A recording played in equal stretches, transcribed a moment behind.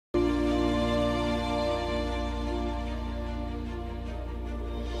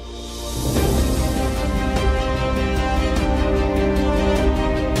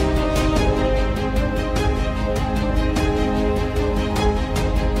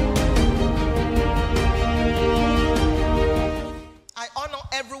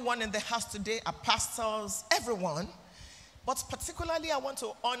everyone in the house today, our pastors, everyone. But particularly, I want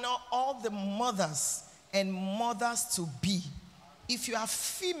to honor all the mothers and mothers-to-be. If you are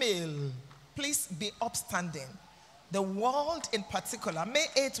female, please be upstanding. The world in particular, May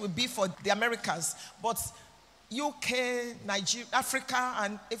 8th will be for the Americas, but UK, Nigeria, Africa,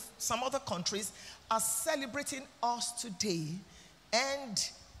 and some other countries are celebrating us today. And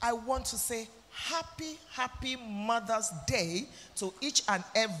I want to say happy, happy Mother's Day to each and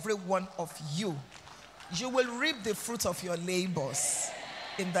every one of you. You will reap the fruit of your labors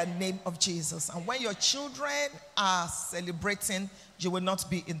in the name of Jesus. And when your children are celebrating, you will not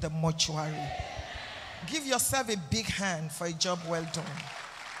be in the mortuary. Give yourself a big hand for a job well done.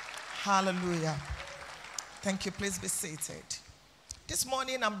 Hallelujah. Thank you. Please be seated. This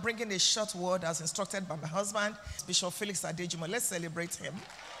morning, I'm bringing a short word as instructed by my husband, Bishop Felix-Adejumo. Let's celebrate him.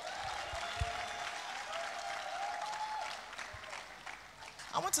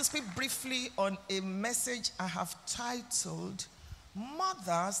 I want to speak briefly on a message I have titled,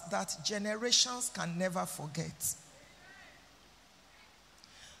 Mothers That Generations Can Never Forget.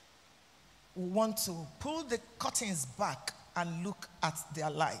 We want to pull the curtains back and look at their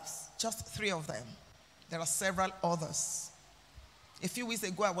lives. Just 3 of them. There are several others. A few weeks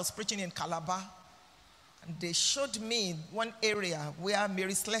ago, I was preaching in Calabar, and they showed me one area where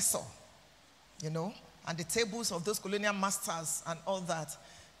Mary Slessor, and the tables of those colonial masters and all that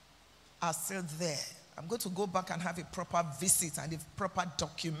are still there. I'm going to go back and have a proper visit and a proper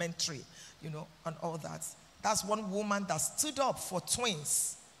documentary, on all that. That's one woman that stood up for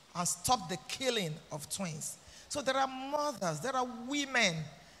twins and stopped the killing of twins. So there are mothers, there are women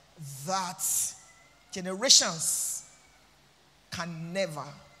that generations can never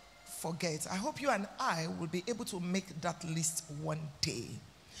forget. I hope you and I will be able to make that list one day.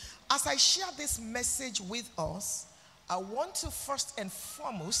 As I share this message with us, I want to first and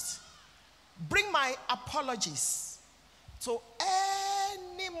foremost bring my apologies to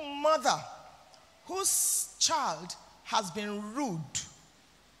any mother whose child has been rude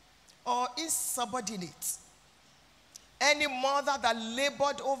or insubordinate. Any mother that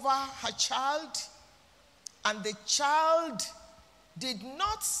labored over her child and the child did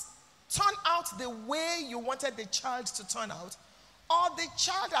not turn out the way you wanted the child to turn out, or the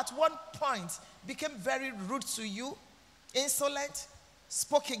child at one point became very rude to you, insolent,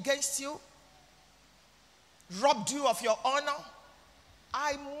 spoke against you, robbed you of your honor,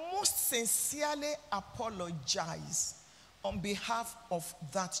 I most sincerely apologize on behalf of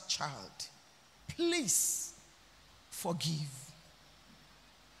that child. Please forgive.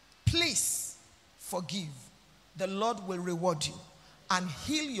 Please forgive. The Lord will reward you and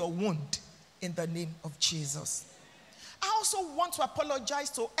heal your wound in the name of Jesus. I also want to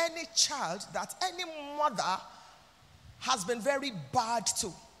apologize to any child that any mother has been very bad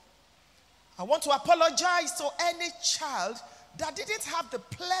to. I want to apologize to any child that didn't have the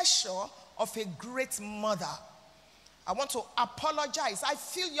pleasure of a great mother. I want to apologize. I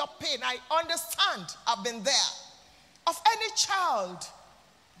feel your pain. I understand. I've been there. Of any child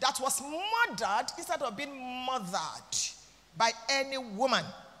that was murdered instead of being mothered by any woman.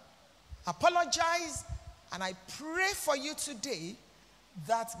 Apologize, and I pray for you today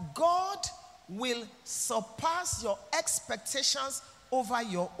that God will surpass your expectations over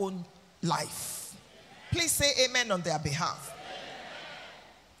your own life. Please say amen on their behalf.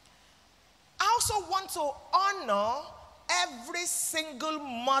 I also want to honor every single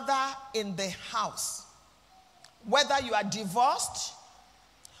mother in the house. Whether you are divorced,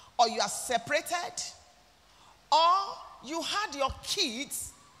 or you are separated, or you had your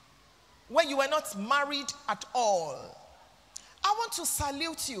kids when you were not married at all. I want to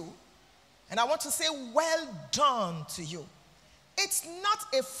salute you, and I want to say well done to you. It's not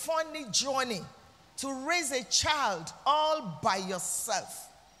a funny journey to raise a child all by yourself,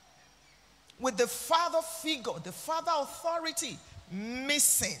 with the father figure, the father authority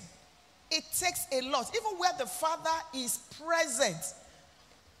missing. It takes a lot. Even where the father is present,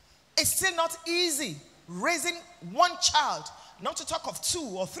 it's still not easy raising one child, not to talk of 2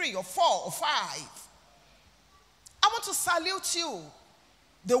 or 3 or 4 or 5. I want to salute you.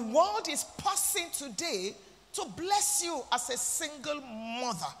 The world is pausing today to bless you as a single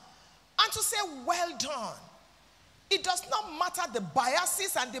mother and to say well done. It does not matter the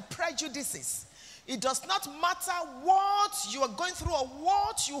biases and the prejudices. It does not matter what you are going through or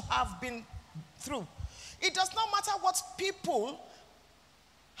what you have been through. It does not matter what people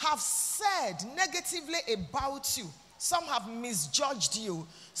have said negatively about you. Some have misjudged you.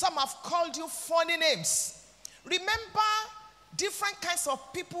 Some have called you funny names. Remember, different kinds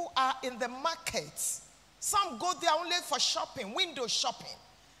of people are in the market. Some go there only for shopping, window shopping.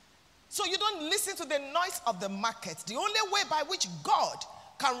 So you don't listen to the noise of the market. The only way by which God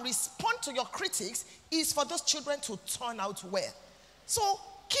can respond to your critics is for those children to turn out well. So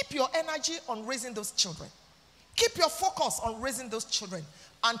keep your energy on raising those children. Keep your focus on raising those children.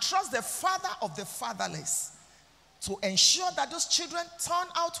 And trust the Father of the fatherless to ensure that those children turn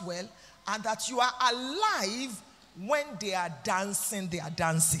out well and that you are alive when they are dancing their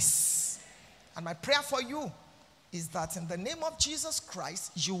dances. And my prayer for you is that in the name of Jesus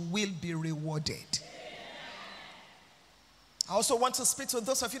Christ, you will be rewarded. I also want to speak to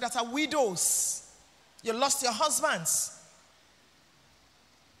those of you that are widows. You lost your husbands.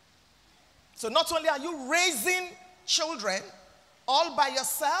 So not only are you raising children all by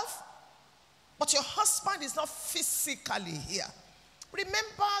yourself, but your husband is not physically here. Remember,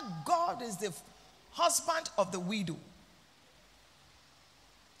 God is the husband of the widow.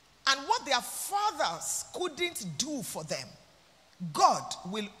 And what their fathers couldn't do for them, God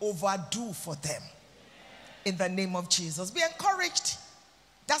will overdo for them. In the name of Jesus. Be encouraged.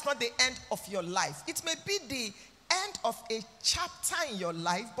 That's not the end of your life. It may be the end of a chapter in your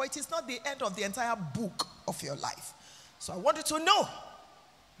life, but it is not the end of the entire book of your life. So I want you to know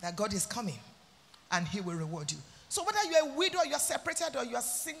that God is coming and he will reward you. So whether you're a widow, you're separated, or you're a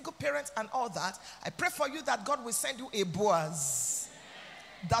single parent and all that, I pray for you that God will send you a Boaz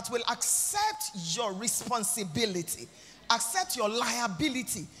that will accept your responsibility, accept your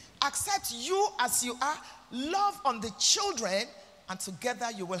liability, accept you as you are, love on the children, and together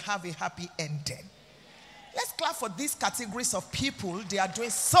you will have a happy ending. Let's clap for these categories of people. They are doing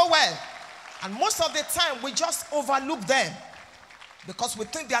so well. And most of the time, we just overlook them because we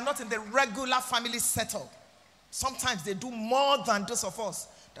think they are not in the regular family setup. Sometimes they do more than those of us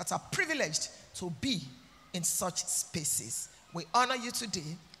that are privileged to be in such spaces. We honor you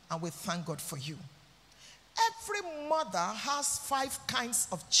today and we thank God for you. Every mother has 5 kinds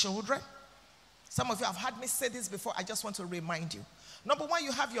of children. Some of you have heard me say this before. I just want to remind you. Number 1,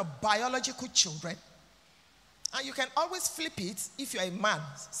 you have your biological children. And you can always flip it if you're a man.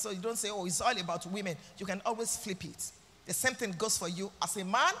 So you don't say, oh, it's all about women. You can always flip it. The same thing goes for you as a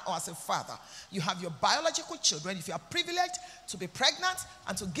man or as a father. You have your biological children. If you are privileged to be pregnant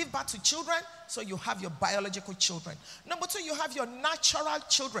and to give birth to children, so you have your biological children. Number 2, you have your natural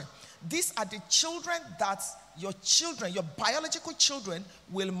children. These are the children that your biological children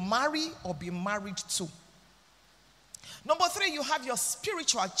will marry or be married to. Number 3, you have your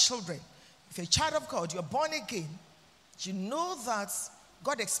spiritual children. If you're a child of God, you're born again, you know that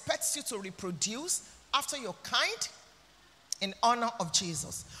God expects you to reproduce after your kind in honor of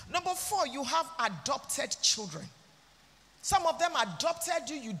Jesus. Number 4, you have adopted children. Some of them adopted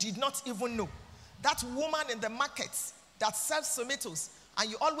you, you did not even know. That woman in the market that sells tomatoes, and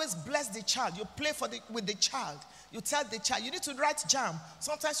you always bless the child. You play with the child. You tell the child, you need to write jam.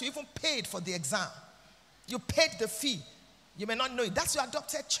 Sometimes you even paid for the exam. You paid the fee. You may not know it. That's your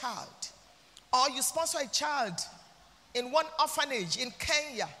adopted child. Or you sponsor a child in one orphanage in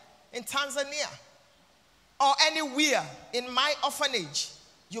Kenya, in Tanzania, or anywhere in my orphanage.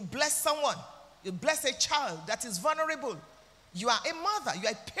 You bless someone. You bless a child that is vulnerable. You are a mother. You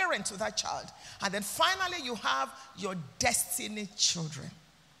are a parent to that child. And then finally, you have your destiny children.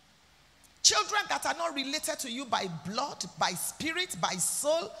 Children that are not related to you by blood, by spirit, by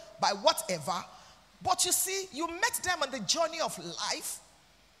soul, by whatever. But you see, you met them on the journey of life.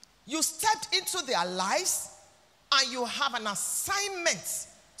 You stepped into their lives, and you have an assignment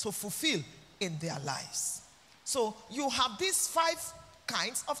to fulfill in their lives. So you have these 5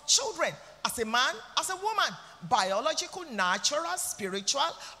 kinds of children. As a man, as a woman. Biological, natural, spiritual,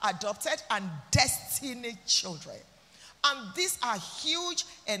 adopted, and destiny children. And these are huge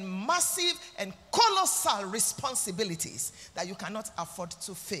and massive and colossal responsibilities that you cannot afford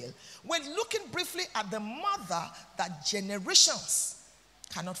to fail. We're looking briefly at the mother that generations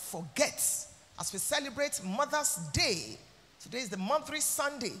cannot forget as we celebrate Mother's Day. Today is the monthly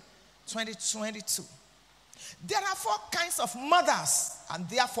Sunday, 2022. There are 4 kinds of mothers and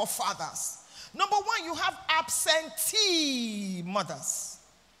therefore fathers. Number 1, you have absentee mothers.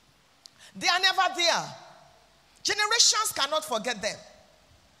 They are never there. Generations cannot forget them.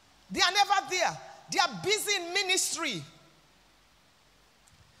 They are never there. They are busy in ministry.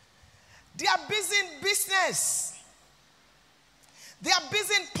 They are busy in business. They are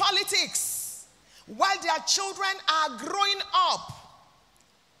busy in politics. While their children are growing up,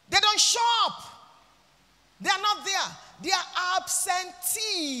 they don't show up. They are not there. They are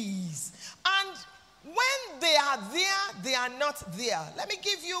absentees. And when they are there, they are not there. Let me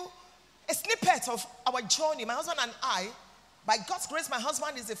give you a snippet of our journey. My husband and I, by God's grace, my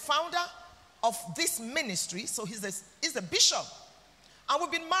husband is the founder of this ministry. So he's the bishop. And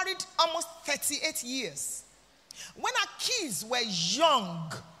we've been married almost 38 years. When our kids were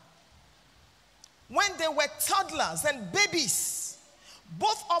young, when they were toddlers and babies,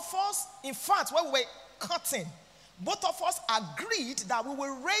 both of us, in fact, when we were cutting, both of us agreed that we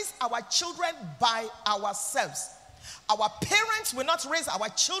will raise our children by ourselves. Our parents will not raise our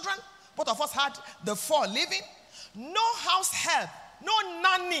children. Both of us had the 4 living. No house help, no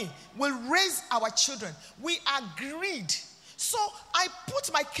nanny will raise our children. We agreed. So I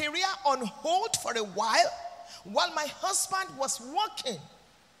put my career on hold for a while my husband was working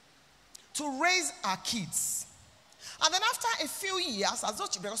to raise our kids. And then after a few years,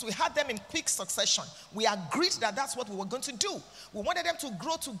 because we had them in quick succession, we agreed that that's what we were going to do. We wanted them to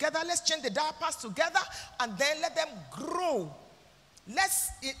grow together. Let's change the diapers together and then let them grow. Let's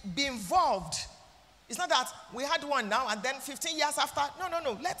be involved. It's not that we had one now and then 15 years after.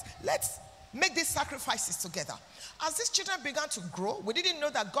 No. Let's make these sacrifices together. As these children began to grow, we didn't know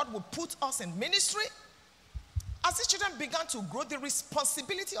that God would put us in ministry. As these children began to grow, the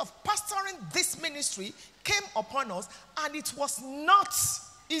responsibility of pastoring this ministry came upon us, and it was not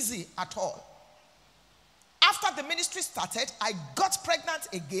easy at all. After the ministry started, I got pregnant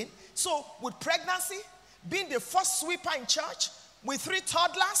again. So with pregnancy, being the first sweeper in church, with 3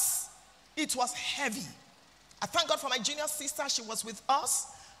 toddlers, it was heavy. I thank God for my junior sister. She was with us,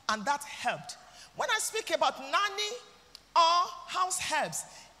 and that helped. When I speak about nanny or house helps,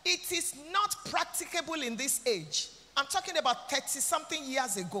 it is not practicable in this age. I'm talking about 30-something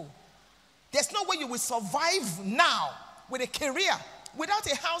years ago. There's no way you will survive now with a career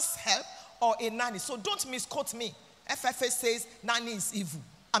without a house help or a nanny. So don't misquote me. FFA says nanny is evil.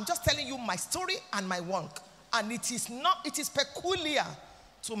 I'm just telling you my story and my work. And it is peculiar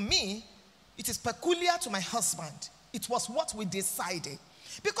to me. It is peculiar to my husband. It was what we decided.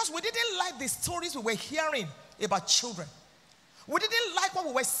 Because we didn't like the stories we were hearing about children. We didn't like what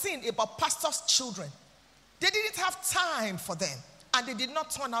we were seeing about pastors' children. They didn't have time for them, and they did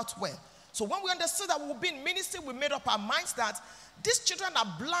not turn out well. So when we understood that we would be in ministry, we made up our minds that these children are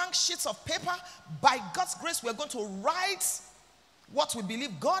blank sheets of paper. By God's grace, we're going to write what we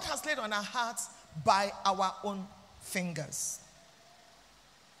believe God has laid on our hearts by our own fingers.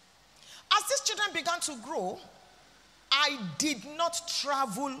 As these children began to grow, I did not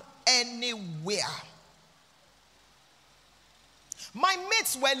travel anywhere. My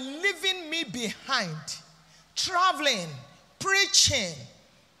mates were leaving me behind, traveling, preaching,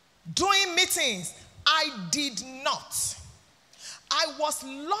 doing meetings. I did not. I was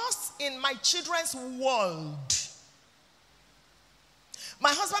lost in my children's world. My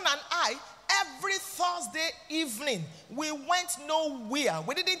husband and I, every Thursday evening, we went nowhere.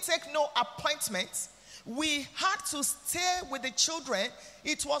 We didn't take no appointments. We had to stay with the children.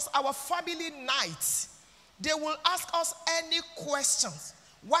 It was our family night. They will ask us any questions.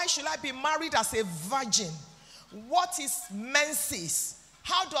 Why should I be married as a virgin? What is menses?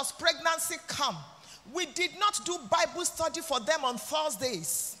 How does pregnancy come? We did not do Bible study for them on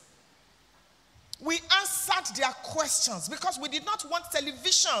Thursdays. We answered their questions because we did not want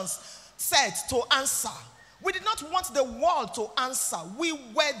televisions set to answer. We did not want the world to answer. We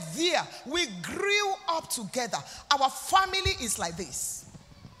were there. We grew up together. Our family is like this.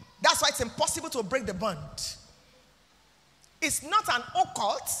 That's why it's impossible to break the bond. It's not an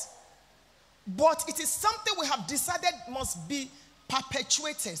occult, but it is something we have decided must be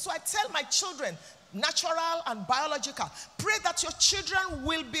perpetuated. So I tell my children, natural and biological, pray that your children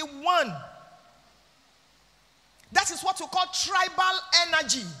will be one. That is what we call tribal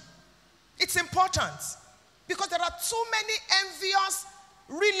energy. It's important because there are too many envious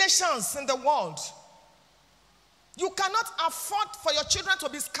relations in the world. You cannot afford for your children to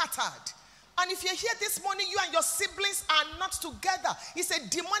be scattered. And if you're here this morning, you and your siblings are not together. It's a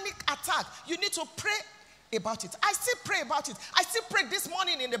demonic attack. You need to pray about it. I still pray about it. I still prayed this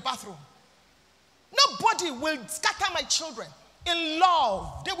morning in the bathroom. Nobody will scatter my children. In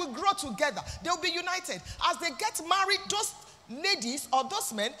love, they will grow together. They will be united. As they get married, those ladies or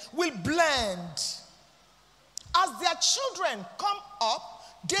those men will blend. As their children come up,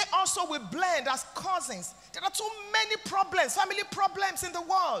 they also will blend as cousins. There are too many problems, family problems in the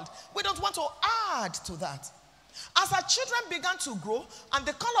world. We don't want to add to that. As our children began to grow and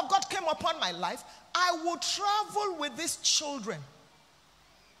the call of God came upon my life, I would travel with these children.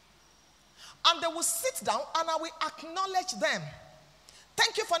 And they will sit down and I will acknowledge them.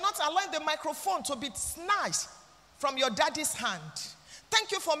 Thank you for not allowing the microphone to be snatched from your daddy's hand.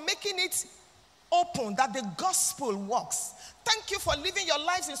 Thank you for making it open that the gospel works. Thank you for living your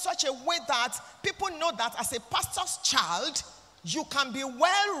lives in such a way that people know that as a pastor's child, you can be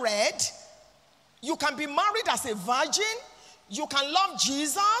well read, you can be married as a virgin, You can love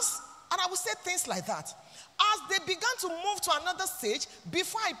Jesus. And I would say things like that. As they began to move to another stage,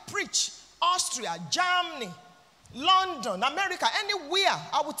 before I preach, Austria, Germany, London, America, anywhere,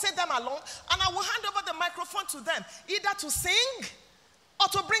 I would take them along and I will hand over the microphone to them, either to sing or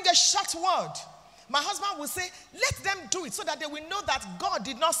to bring a short word. My husband will say, let them do it so that they will know that God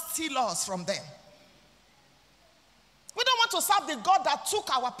did not steal us from them. We don't want to serve the God that took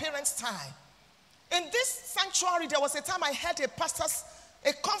our parents' time. In this sanctuary, there was a time I had a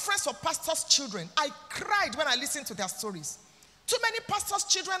conference for pastors' children. I cried when I listened to their stories. Too many pastors'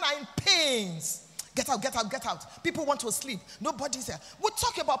 children are in pains. Get out, get out, get out. People want to sleep. Nobody's there. We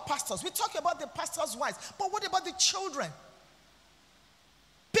talk about pastors. We talk about the pastors' wives. But what about the children?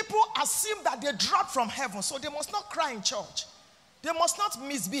 People assume that they dropped from heaven, so they must not cry in church. They must not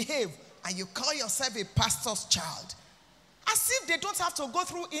misbehave. And you call yourself a pastor's child. As if they don't have to go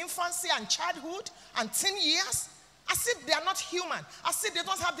through infancy and childhood and teen years. As if they are not human. As if they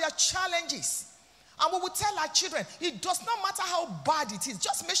don't have their challenges. And we will tell our children, it does not matter how bad it is.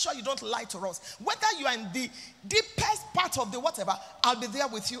 Just make sure you don't lie to us. Whether you are in the deepest part of the whatever, I'll be there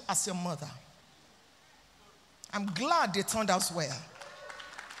with you as your mother. I'm glad they turned out well.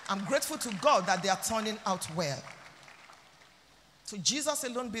 I'm grateful to God that they are turning out well. To Jesus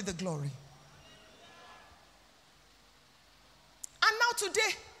alone be the glory. And now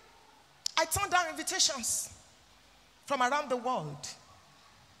today, I turn down invitations from around the world.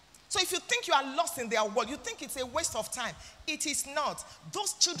 So if you think you are lost in their world, you think it's a waste of time, it is not.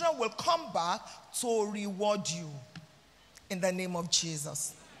 Those children will come back to reward you in the name of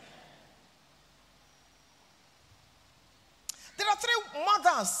Jesus. There are 3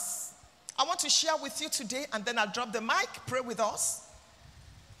 mothers I want to share with you today, and then I'll drop the mic, pray with us,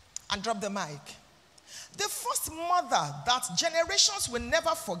 and drop the mic. The first mother that generations will never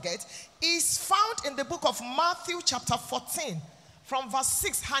forget is found in the book of Matthew chapter 14. From verse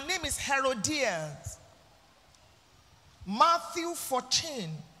 6, her name is Herodias. Matthew 14.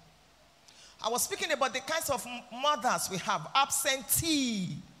 I was speaking about the kinds of mothers we have. Absentee.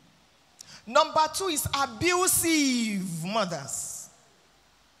 Number 2 is abusive mothers.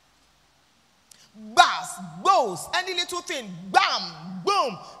 Bass, bows, any little thing, bam,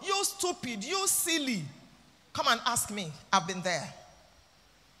 boom. You stupid, you silly. Come and ask me. I've been there.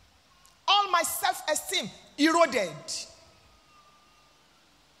 All my self-esteem eroded.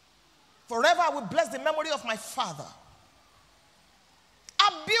 Forever I will bless the memory of my father.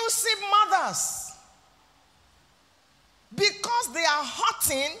 Abusive mothers. Because they are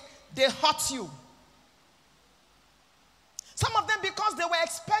hurting, they hurt you. Some of them because they were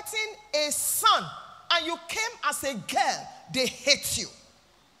expecting a son and you came as a girl, they hate you.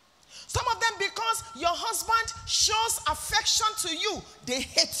 Some of them because your husband shows affection to you, they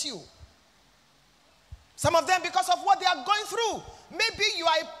hate you. Some of them because of what they are going through. Maybe you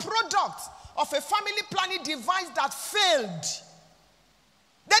are a product of a family planning device that failed.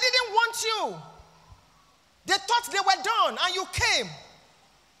 They didn't want you. They thought they were done and you came.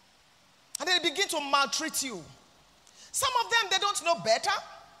 And then they begin to maltreat you. Some of them, they don't know better.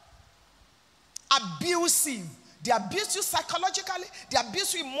 Abusive. They abuse you psychologically. They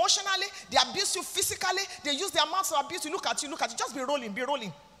abuse you emotionally. They abuse you physically. They use their mouths to abuse you. Look at you, look at you. Just be rolling, be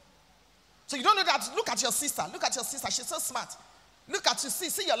rolling. So you don't know that. Look at your sister. Look at your sister. She's so smart. Look at you.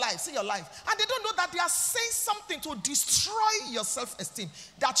 See your life. See your life. And they don't know that they are saying something to destroy your self-esteem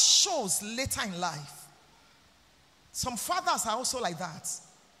that shows later in life. Some fathers are also like that.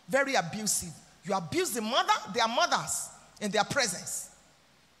 Very abusive. You abuse the mother, their mothers, in their presence.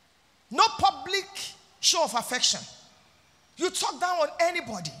 No public show of affection. You talk down on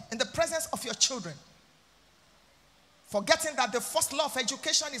anybody in the presence of your children. Forgetting that the first law of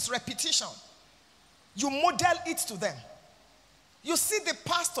education is repetition. You model it to them. You see the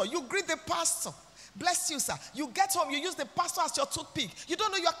pastor, you greet the pastor. Bless you, sir. You get home, you use the pastor as your toothpick. You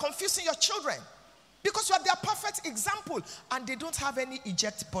don't know you are confusing your children. Because you are their perfect example. And they don't have any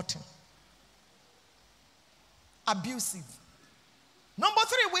eject button. Abusive. Number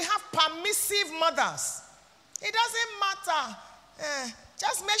 3, we have permissive mothers. It doesn't matter.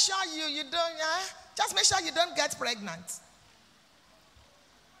 Just make sure just make sure you don't get pregnant.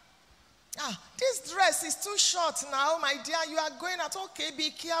 This dress is too short now, my dear. You are going out. Okay,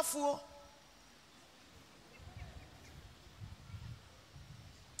 be careful.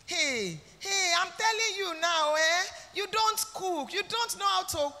 Hey, I'm telling you now, you don't cook. You don't know how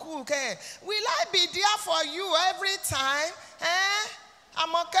to cook. Will I be there for you every time? I'm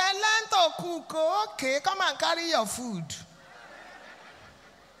okay, learn to cook. Okay, come and carry your food.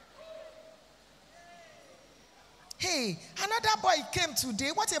 Hey, another boy came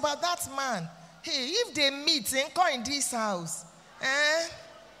today. What about that man? Hey, if they meet in this house,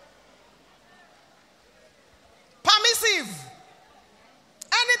 permissive.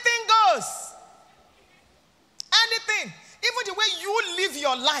 Anything goes. Anything. Even the way you live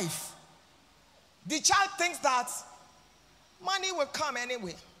your life, the child thinks that money will come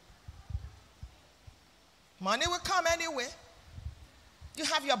anyway. Money will come anyway. You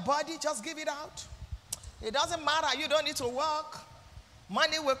have your body, just give it out. It doesn't matter. You don't need to work.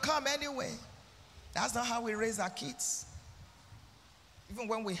 Money will come anyway. That's not how we raise our kids. Even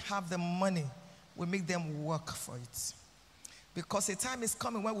when we have the money, we make them work for it. Because a time is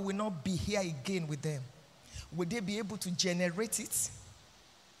coming when we will not be here again with them. Will they be able to generate it?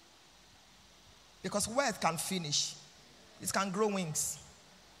 Because wealth can finish. It can grow wings.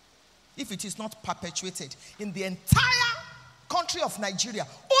 If it is not perpetuated. In the entire country of Nigeria,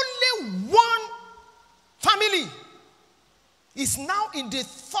 only one family is now in the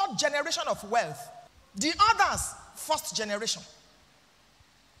third generation of wealth. The others, first generation.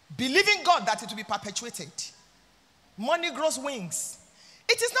 Believing God that it will be perpetuated. Money grows wings.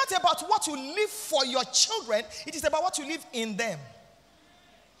 It is not about what you leave for your children. It is about what you leave in them.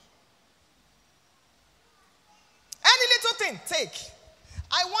 Any little thing, take.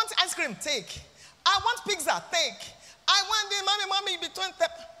 I want ice cream, take. I want pizza, take. I want the mommy between them.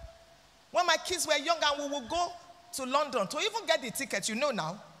 When my kids were young and we would go to London to even get the ticket, you know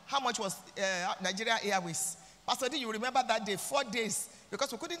now how much was Nigeria Airways. Pastor D, you remember that day, 4 days,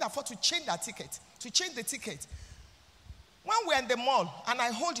 because we couldn't afford to change that ticket, to change the ticket. When we're in the mall and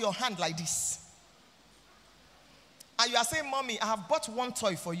I hold your hand like this, and you are saying, Mommy, I have bought one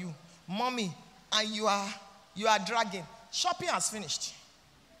toy for you. Mommy, and you are dragging. Shopping has finished.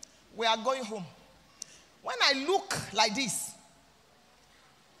 We are going home. When I look like this,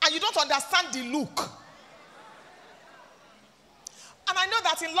 and you don't understand the look, and I know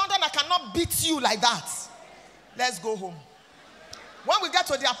that in London I cannot beat you like that, let's go home. When we get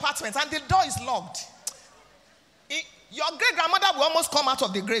to the apartment and the door is locked, your great-grandmother will almost come out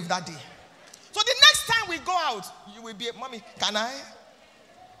of the grave that day. So the next time we go out, you will be, Mommy, can I?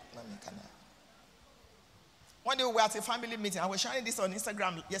 Mommy, can I? One day we were at a family meeting. I was sharing this on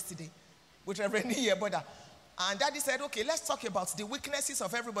Instagram yesterday with Reverend Yeboda. And Daddy said, okay, let's talk about the weaknesses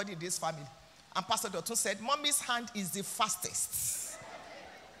of everybody in this family. And Pastor Dotun said, Mommy's hand is the fastest.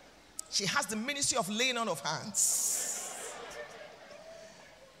 She has the ministry of laying on of hands.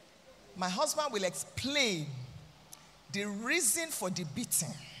 My husband will explain the reason for the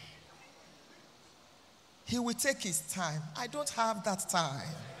beating. He will take his time. I don't have that time.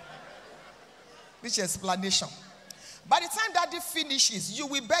 Which explanation? By the time Daddy finishes, you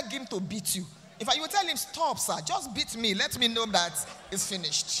will beg him to beat you. In fact, you will tell him, stop, sir, just beat me. Let me know that it's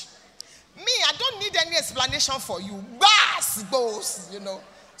finished. Me, I don't need any explanation for you. Bass goes, you know.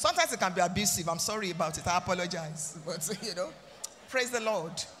 Sometimes it can be abusive. I'm sorry about it. I apologize. But, you know, praise the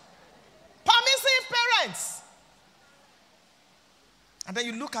Lord. Permissive parents. And then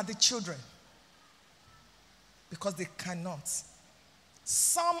you look at the children. Because they cannot.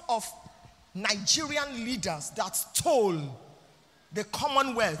 Some of Nigerian leaders that stole the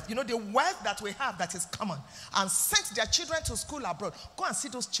commonwealth, you know, the wealth that we have that is common, and sent their children to school abroad. Go and see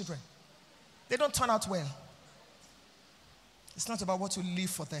those children. They don't turn out well. It's not about what you leave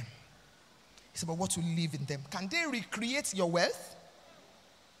for them. It's about what you leave in them. Can they recreate your wealth?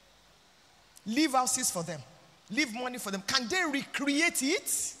 Leave houses for them. Leave money for them. Can they recreate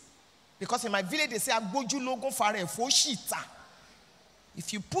it? Because in my village they say, Agboju logo fare foshita.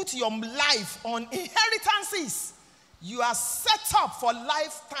 If you put your life on inheritances, you are set up for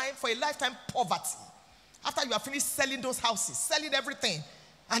a lifetime poverty. After you have finished selling those houses, selling everything,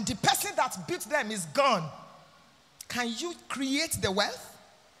 and the person that built them is gone, can you create the wealth?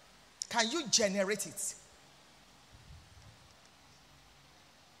 Can you generate it?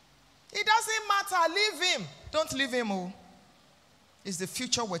 It doesn't matter. Leave him. Don't leave him. Oh. It's the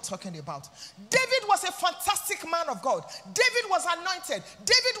future we're talking about. David was a fantastic man of God. David was anointed.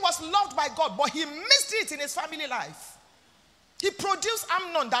 David was loved by God, but he missed it in his family life. He produced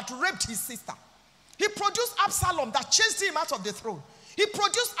Amnon that raped his sister. He produced Absalom that chased him out of the throne. He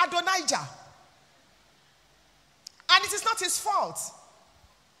produced Adonijah. And it is not his fault.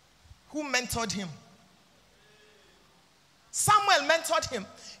 Who mentored him? Samuel mentored him.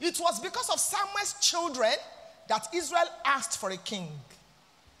 It was because of Samuel's children that Israel asked for a king.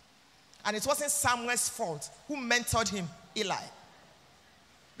 And it wasn't Samuel's fault. Who mentored him? Eli.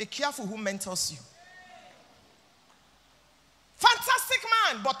 Be careful who mentors you. Fantastic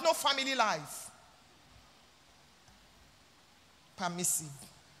man, but no family life. Permissive.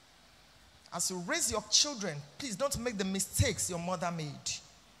 As you raise your children, please don't make the mistakes your mother made.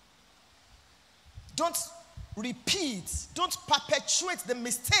 Don't repeat, don't perpetuate the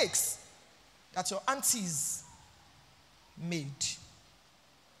mistakes that your aunties made.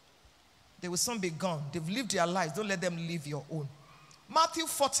 They will soon be gone. They've lived their lives. Don't let them live your own. Matthew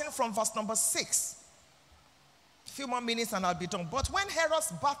 14 from verse number 6. A few more minutes and I'll be done. But when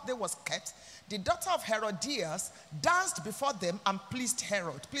Herod's birthday was kept, the daughter of Herodias danced before them and pleased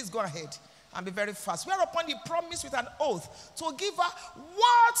Herod. Please go ahead and be very fast. Whereupon he promised with an oath to give her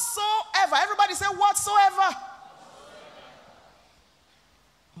whatsoever. Everybody say whatsoever.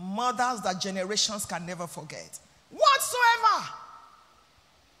 Mothers that generations can never forget. Whatsoever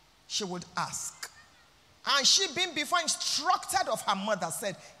she would ask. And she, being before instructed of her mother,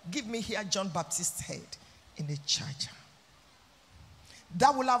 said, give me here John Baptist's head in a charger.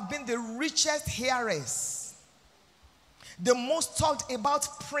 That will have been the richest heiress, the most talked about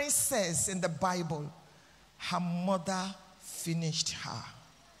princess in the Bible. Her mother finished her.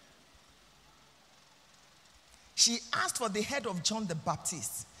 She asked for the head of John the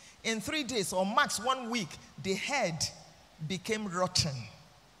Baptist. In 3 days, or max 1 week, the head became rotten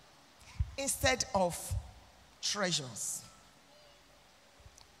instead of treasures.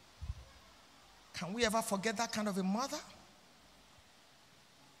 Can we ever forget that kind of a mother?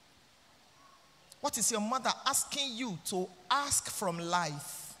 What is your mother asking you to ask from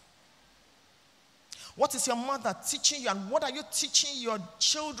life? What is your mother teaching you, and what are you teaching your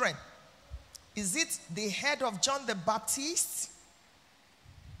children? Is it the head of John the Baptist?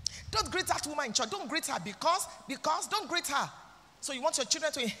 Don't greet that woman in church. Don't greet her because don't greet her. So you want your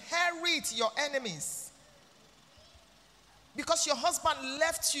children to inherit your enemies. Because your husband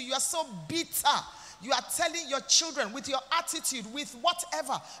left you, you are so bitter. You are telling your children with your attitude, with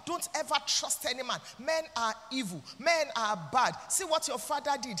whatever, don't ever trust any man. Men are evil. Men are bad. See what your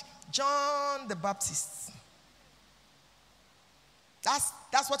father did. John the Baptist.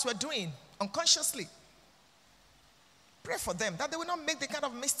 That's what we're doing unconsciously. Pray for them that they will not make the kind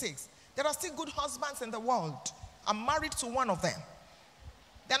of mistakes. There are still good husbands in the world. I'm married to one of them.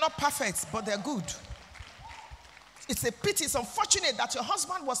 They're not perfect, but they're good. It's a pity, it's unfortunate that your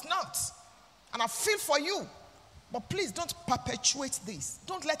husband was not. And I feel for you. But please don't perpetuate this.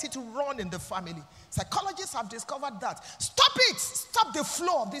 Don't let it run in the family. Psychologists have discovered that. Stop it. Stop the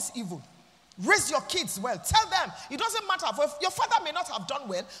flow of this evil. Raise your kids well. Tell them it doesn't matter. Your father may not have done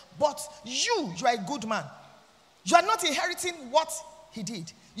well, but you are a good man. You are not inheriting what he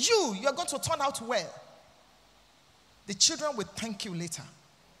did. You are going to turn out well. The children will thank you later.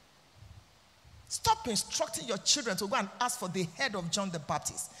 Stop instructing your children to go and ask for the head of John the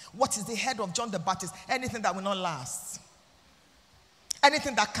Baptist. What is the head of John the Baptist? Anything that will not last.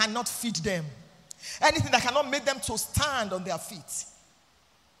 Anything that cannot feed them. Anything that cannot make them to stand on their feet.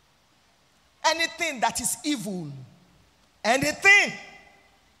 Anything that is evil. Anything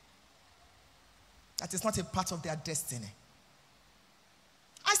that is not a part of their destiny.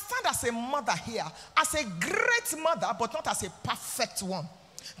 I stand as a mother here, as a great mother, but not as a perfect one.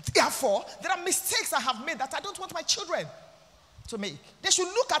 Therefore, there are mistakes I have made that I don't want my children to make. They should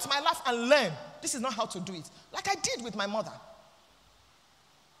look at my life and learn. This is not how to do it. Like I did with my mother.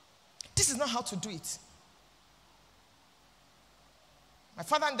 This is not how to do it. My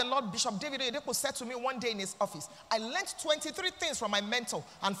father in the Lord, Bishop David Oyedepo, said to me one day in his office, I learned 23 things from my mentor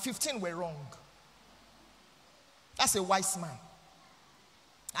and 15 were wrong. That's a wise man.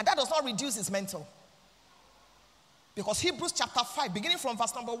 And that does not reduce his mentor. Because Hebrews chapter 5, beginning from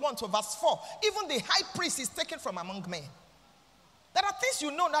verse number 1 to verse 4, even the high priest is taken from among men. There are things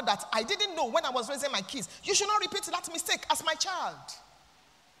you know now that I didn't know when I was raising my kids. You should not repeat that mistake as my child.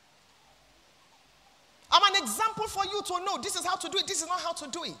 I'm an example for you to know this is how to do it, this is not how to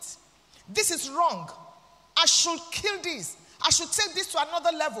do it. This is wrong. I should kill this. I should take this to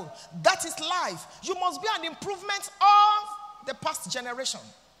another level. That is life. You must be an improvement of the past generation.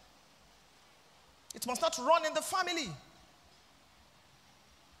 It must not run in the family.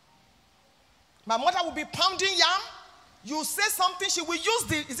 My mother will be pounding yam. You say something, she will use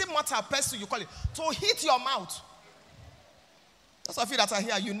the, is it mortar or pestle you call it, to hit your mouth. Those of you that are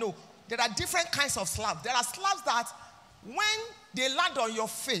here, you know. There are different kinds of slabs. There are slabs that when they land on your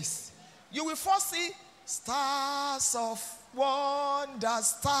face, you will first see stars of wonder,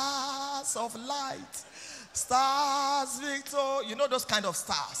 stars of light, stars, victor. You know those kind of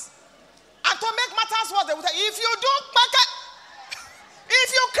stars. And to make matters worse, they will say, if you do,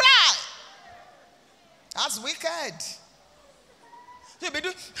 if you cry, that's wicked. You be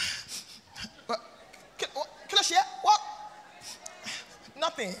doing, what?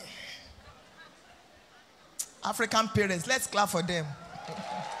 Nothing. African parents, let's clap for them.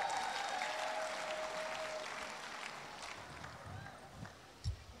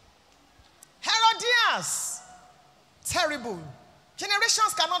 Herodias years. Terrible.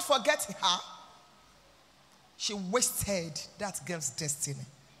 Generations cannot forget her. She wasted that girl's destiny.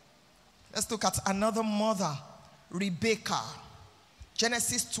 Let's look at another mother, Rebecca.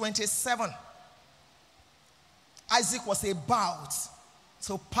 Genesis 27. Isaac was about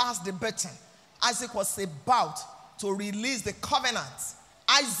to pass the baton. Isaac was about to release the covenant.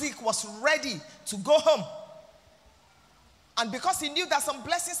 Isaac was ready to go home. And because he knew that some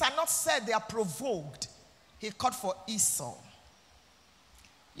blessings are not said, they are provoked, he called for Esau.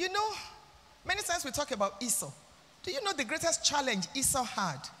 You know, many times we talk about Esau. Do you know the greatest challenge Esau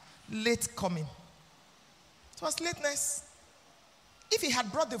had? Late coming. It was lateness. If he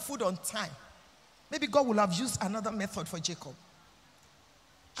had brought the food on time, maybe God would have used another method for Jacob.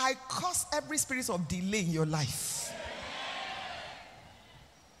 I curse every spirit of delay in your life.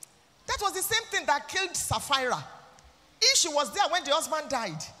 That was the same thing that killed Sapphira. If she was there when the husband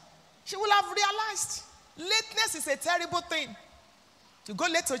died, she would have realized lateness is a terrible thing. You go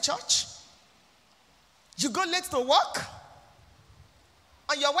late to church. You go late to work.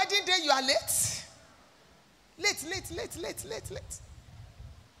 On your wedding day, you are late. Late.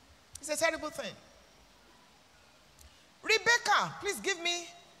 It's a terrible thing. Rebecca, please give me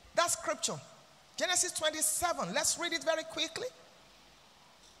that scripture. Genesis 27. Let's read it very quickly.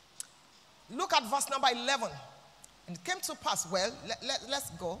 Look at verse number 11. And it came to pass, let's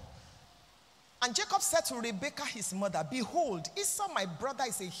go. And Jacob said to Rebekah his mother, behold, Esau my brother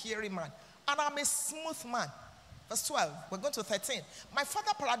is a hairy man, and I'm a smooth man. Verse 12, we're going to 13. My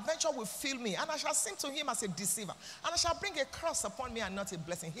father peradventure will fill me, and I shall seem to him as a deceiver, and I shall bring a curse upon me and not a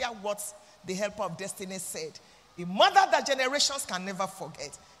blessing. Hear what the helper of destiny said. A mother that generations can never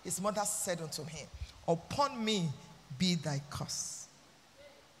forget. His mother said unto him, upon me be thy curse,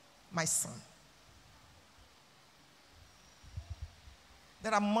 my son.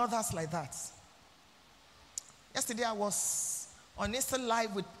 There are mothers like that. Yesterday I was on Insta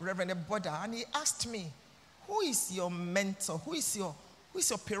Live with Reverend Boda, and he asked me, who is your mentor? Who is your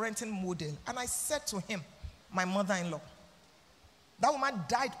parenting model? And I said to him, my mother-in-law. That woman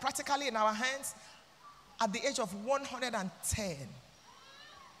died practically in our hands at the age of 110.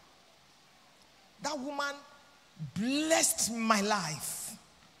 That woman blessed my life.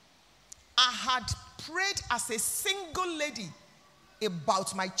 I had prayed as a single lady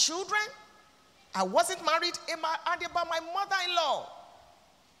about my children. I wasn't married, and about my mother-in-law.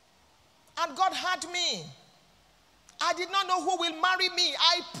 And God had me. I did not know who will marry me.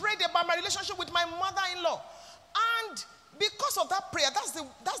 I prayed about my relationship with my mother-in-law. And because of that prayer,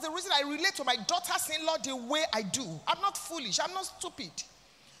 that's the reason I relate to my daughters-in-law the way I do. I'm not foolish. I'm not stupid.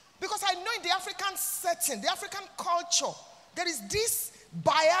 Because I know in the African setting, the African culture, there is this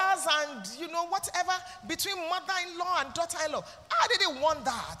bias and, whatever between mother-in-law and daughter-in-law. I didn't want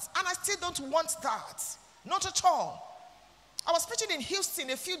that. And I still don't want that. Not at all. I was preaching in Houston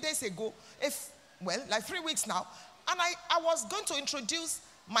a few days ago, like 3 weeks now. And I was going to introduce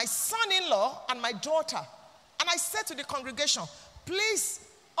my son-in-law and my daughter. And I said to the congregation, please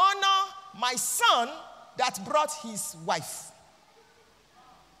honor my son that brought his wife.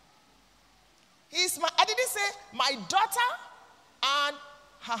 I didn't say my daughter and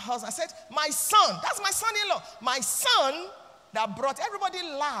her husband. I said, my son. That's my son-in-law. My son that brought. Everybody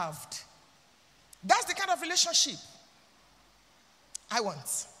laughed. That's the kind of relationship I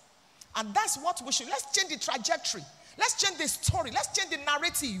want. And that's what we should. Let's change the trajectory. Let's change the story. Let's change the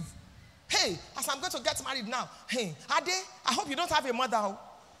narrative. Hey, as I'm going to get married now. Hey, Ade, I hope you don't have a mother.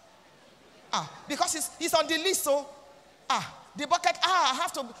 Because he's on the list, so. The bucket, I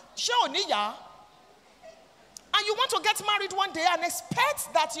have to. Show Niya. And you want to get married one day and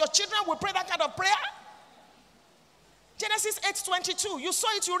expect that your children will pray that kind of prayer? Genesis 8:22. You saw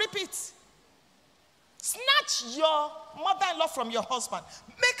it, you repeat. Snatch your mother-in-law from your husband.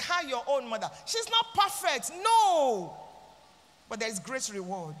 Make her your own mother. She's not perfect, no. But there is great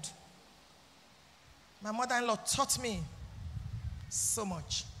reward. My mother-in-law taught me so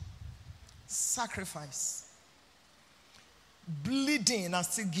much. Sacrifice. Bleeding and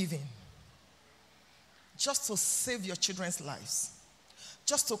still giving. Just to save your children's lives.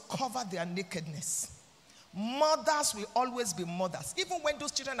 Just to cover their nakedness. Mothers will always be mothers. Even when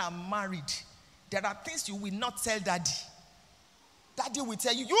those children are married, there are things you will not tell daddy. Daddy will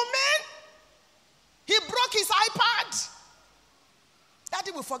tell you, you mean? He broke his iPad.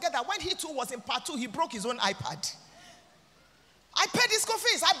 Daddy will forget that when he too was in part 2, he broke his own iPad. I paid his school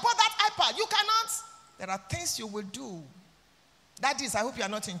fees. I bought that iPad. You cannot. There are things you will do. That is, I hope you are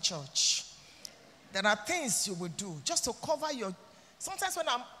not in church. There are things you will do just to cover your. Sometimes when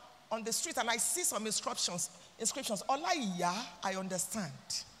I'm on the street and I see some inscriptions, Olaiya, I understand.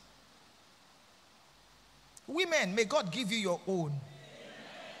 Women, may God give you your own.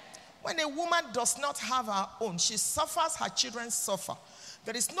 When a woman does not have her own, she suffers, her children suffer.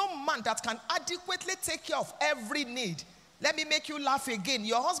 There is no man that can adequately take care of every need. Let me make you laugh again.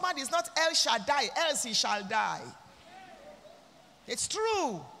 Your husband is not El Shaddai, else he shall die. It's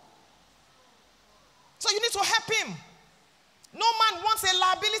true. So you need to help him. No man wants a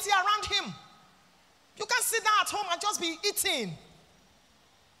liability around him. You can't sit down at home and just be eating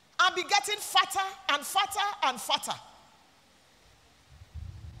and be getting fatter and fatter and fatter.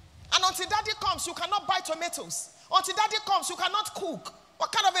 And until daddy comes, you cannot buy tomatoes. Until daddy comes, you cannot cook.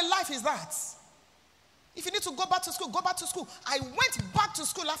 What kind of a life is that? If you need to go back to school, go back to school. I went back to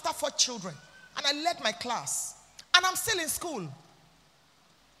school after 4 children. And I led my class. And I'm still in school.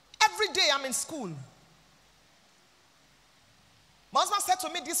 Every day I'm in school. My husband said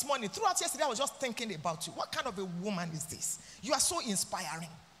to me this morning, throughout yesterday, I was just thinking about you. What kind of a woman is this? You are so inspiring.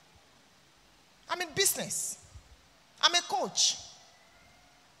 I'm in business. I'm a coach.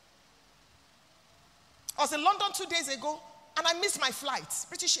 I was in London 2 days ago, and I missed my flight.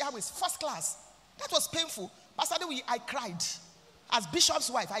 British Airways, first class. That was painful. Pastor Dewi, I cried. As Bishop's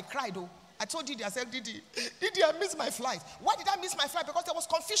wife, I cried. Oh, I told Didi, I said, Didi, I missed my flight. Why did I miss my flight? Because there was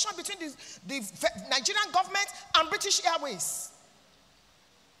confusion between the Nigerian government and British Airways.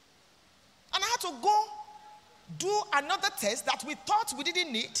 And I had to go do another test that we thought we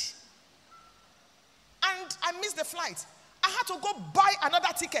didn't need. And I missed the flight. I had to go buy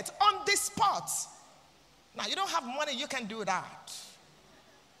another ticket on the spot. Now, you don't have money, you can do that.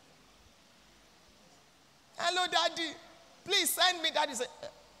 Hello, Daddy. Please send me, Daddy.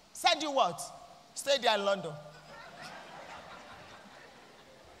 Send you what? Stay there in London.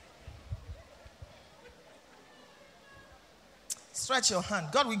 Stretch your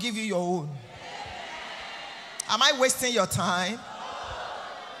hand. God will give you your own. Am I wasting your time?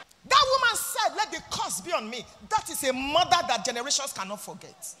 That woman said, let the curse be on me. That is a mother that generations cannot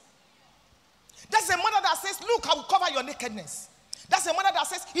forget. That's a mother that says, look, I will cover your nakedness. That's a mother that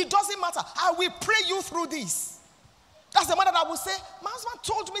says, it doesn't matter. I will pray you through this. That's a mother that will say, my husband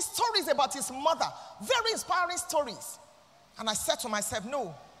told me stories about his mother. Very inspiring stories. And I said to myself,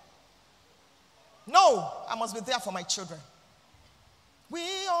 no. No, I must be there for my children.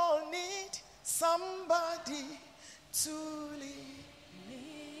 We all need somebody to lean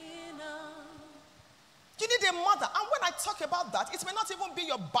on. You need a mother. And when I talk about that, it may not even be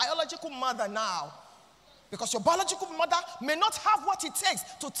your biological mother now. Because your biological mother may not have what it takes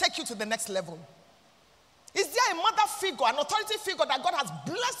to take you to the next level. Is there a mother figure, an authority figure that God has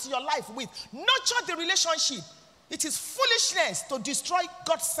blessed your life with? Nurture the relationship. It is foolishness to destroy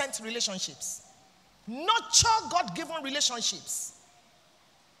God-sent relationships. Nurture God-given relationships.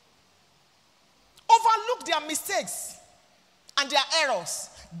 Overlook their mistakes and their errors.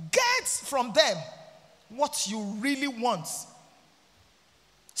 Get from them what you really want.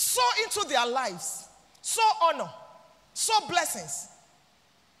 Sow into their lives. Sow honor. Sow blessings.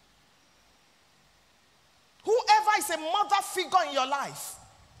 Whoever is a mother figure in your life,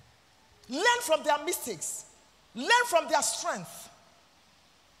 learn from their mistakes. Learn from their strength.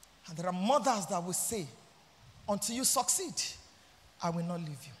 And there are mothers that will say, until you succeed, I will not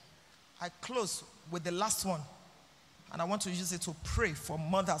leave you. I close with the last one. And I want to use it to pray for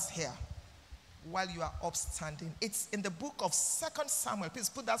mothers here while you are upstanding. It's in the book of 2 Samuel. Please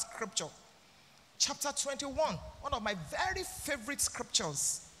put that scripture. Chapter 21. One of my very favorite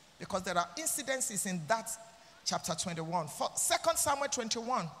scriptures. Because there are incidences in that chapter 21. 2 Samuel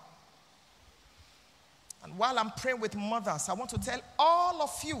 21. And while I'm praying with mothers, I want to tell all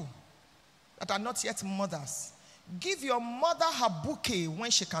of you that are not yet mothers, give your mother her bouquet when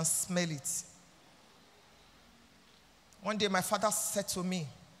she can smell it. One day my father said to me,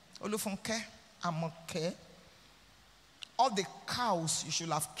 Funke, I'm okay. All the cows you should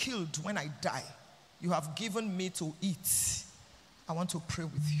have killed when I die, you have given me to eat. I want to pray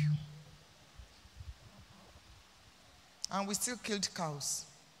with you. And we still killed cows.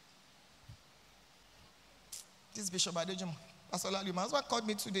 This Bishop Adejumo, Pastor Lali, my husband called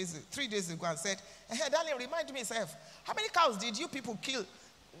me 3 days ago and said, hey, darling, remind me, self, how many cows did you people kill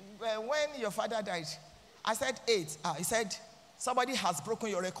when your father died? I said 8. He said, somebody has broken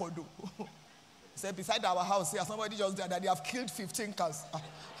your record. He said, beside our house here, somebody just died that they have killed 15 cows.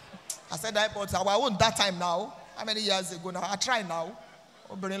 I said, but our own that time now. How many years ago now? I try now.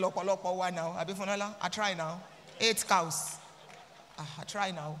 I try now. 8 cows. I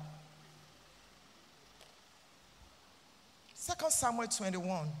try now. 2 Samuel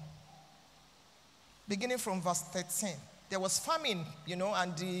 21, beginning from verse 13. There was famine,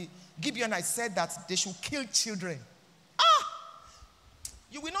 and the Gibeonites said that they should kill children.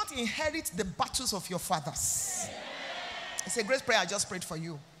 You you will not inherit the battles of your fathers. It's a great prayer I just prayed for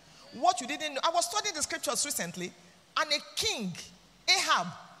you. What you didn't know. I was studying the scriptures recently, and a king, Ahab,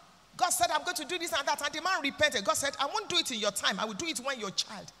 God said, I'm going to do this and that. And the man repented. God said, I won't do it in your time. I will do it when you're a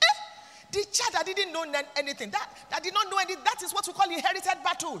child. The child that didn't know anything, that did not know anything, that is what we call inherited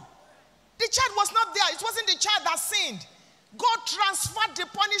battle. The child was not there. It wasn't the child that sinned. God transferred the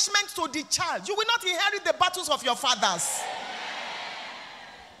punishment to the child. You will not inherit the battles of your fathers.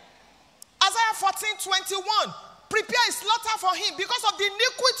 Isaiah 14:21. Prepare a slaughter for him because of the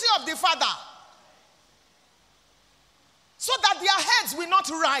iniquity of the father, so that their heads will not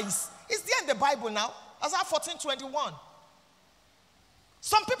rise. It's there in the Bible now. Isaiah 14:21.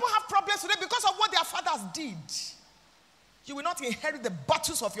 Some people have problems today because of what their fathers did. You will not inherit the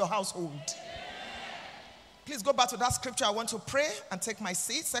battles of your household. Please go back to that scripture. I want to pray and take my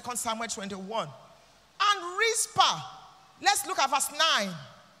seat. 2 Samuel 21. And Rizpah. Let's look at verse 9.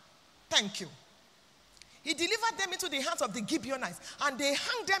 Thank you. He delivered them into the hands of the Gibeonites, and they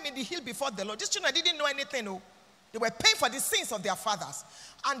hung them in the hill before the Lord. These children didn't know anything. No. They were paying for the sins of their fathers.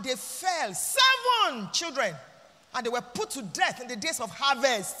 And they fell, 7 children, and they were put to death in the days of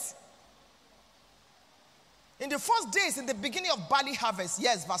harvest. In the first days, in the beginning of barley harvest,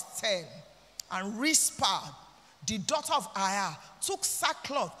 yes, verse 10, and Rizpah, the daughter of Aiah, took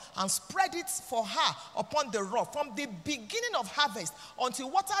sackcloth and spread it for her upon the rock from the beginning of harvest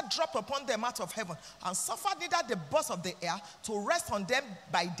until water dropped upon them out of heaven, and suffered neither the birds of the air to rest on them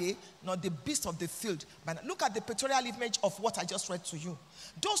by day, nor the beasts of the field. But look at the pictorial image of what I just read to you.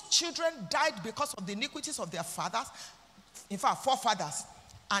 Those children died because of the iniquities of their fathers, in fact, forefathers,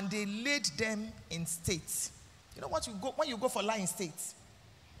 and they laid them in state. You know what you go when you go for lying state?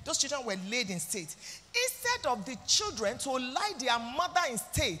 Those children were laid in state. Instead of the children to lie their mother in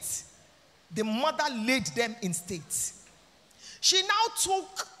state, the mother laid them in state. She now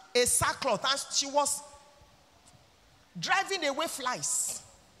took a sackcloth and she was driving away flies,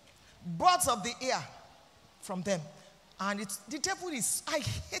 birds of the air from them. And the devil is, I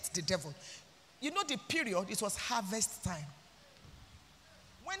hate the devil. You know the period, it was harvest time.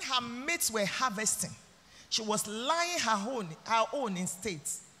 When her mates were harvesting, she was lying her own in state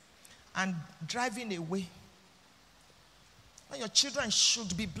and driving away. When your children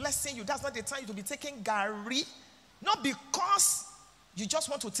should be blessing you, that's not the time to be taking gari. Not because you just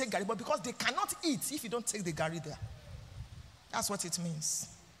want to take gari, but because they cannot eat if you don't take the gari there. That's what it means.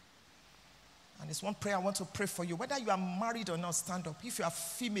 And it's one prayer I want to pray for you. Whether you are married or not, stand up. If you are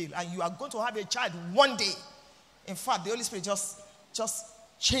female and you are going to have a child one day, in fact, the Holy Spirit just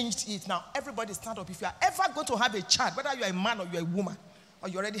changed it. Now, everybody stand up. If you are ever going to have a child, whether you are a man or you are a woman, or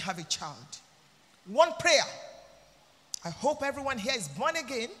you already have a child, one prayer. I hope everyone here is born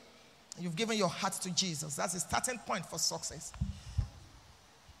again and you've given your heart to Jesus. That's the starting point for success.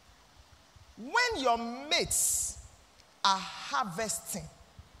 When your mates are harvesting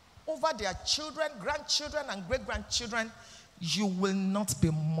over their children, grandchildren, and great-grandchildren, you will not be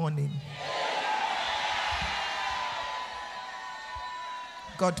mourning.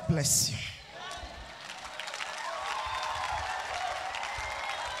 God bless you.